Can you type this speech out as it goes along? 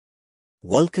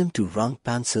Welcome to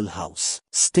rangpencilhouse.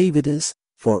 Stay with us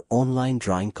for online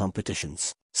drawing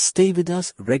competitions. Stay with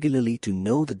us regularly to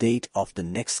know the date of the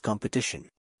next competition.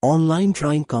 Online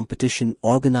drawing competition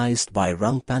organized by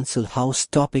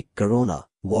rangpencilhouse. Topic: Corona,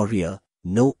 Warrior,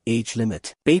 no age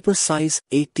limit. Paper size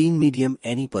 18 medium,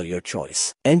 any per your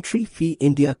choice. Entry fee: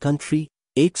 India country,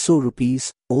 800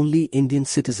 rupees, only Indian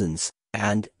citizens,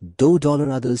 and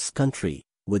 $2 others country,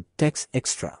 with tax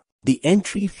extra. The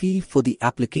entry fee for the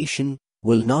application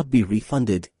will not be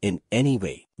refunded in any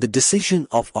way. The decision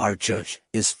of our judge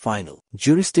is final.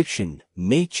 Jurisdiction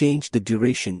may change the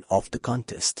duration of the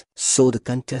contest, so the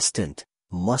contestant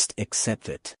must accept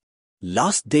it.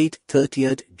 Last date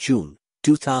 30th June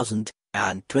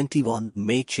 2021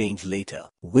 may change later.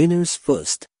 Winners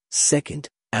first, second,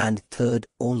 and third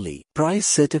only. Prize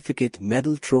certificate,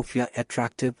 medal, trophy,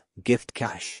 attractive gift,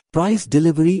 cash. Prize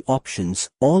delivery options: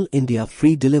 all India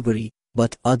free delivery,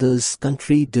 but others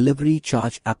country delivery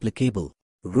charge applicable.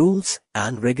 Rules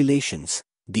and regulations: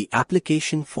 the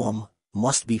application form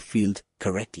must be filled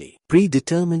correctly.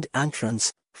 Predetermined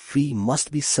entrance fee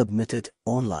must be submitted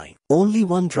online. Only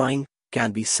one drawing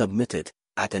can be submitted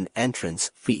at an entrance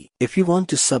fee. If you want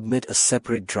to submit a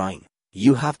separate drawing,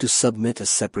 you have to submit a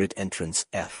separate entrance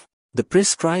fee. The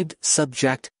prescribed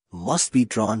subject must be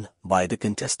drawn by the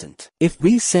contestant. If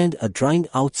we send a drawing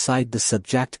outside the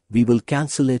subject, we will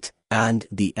cancel it and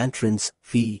the entrance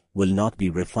fee will not be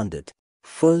refunded.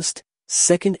 First,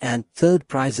 second and third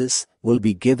prizes will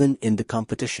be given in the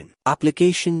competition.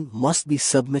 Application must be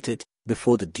submitted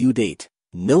before the due date.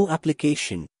 No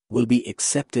application will be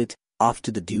accepted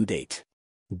after the due date.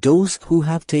 Those who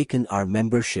have taken our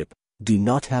membership do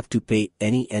not have to pay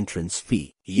any entrance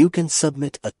fee. You can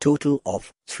submit a total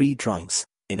of 3 drawings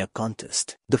in a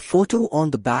contest. The photo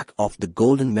on the back of the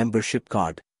golden membership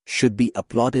card should be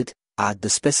uploaded at the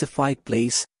specified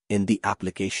place in the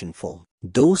application form.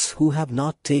 Those who have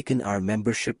not taken our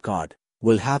membership card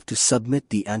will have to submit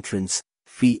the entrance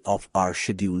fee of our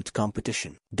scheduled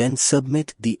competition. Then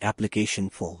submit the application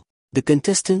form. The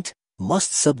contestant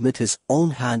must submit his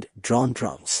own hand-drawn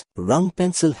drawings.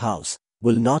 Rangpencilhouse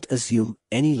will not assume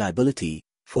any liability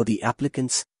for the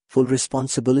applicant's full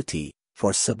responsibility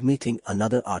for submitting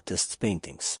another artist's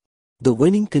paintings. The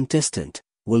winning contestant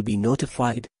will be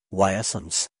notified via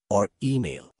SMS or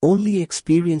email. Only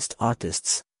experienced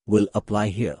artists will apply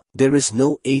here. There is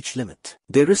no age limit.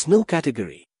 There is no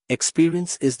category.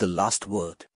 Experience is the last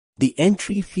word. The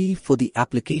entry fee for the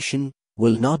application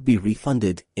will not be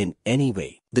refunded in any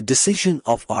way. The decision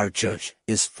of our judge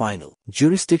is final.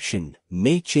 Jurisdiction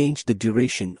may change the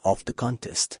duration of the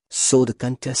contest, so the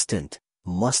contestant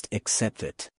must accept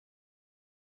it.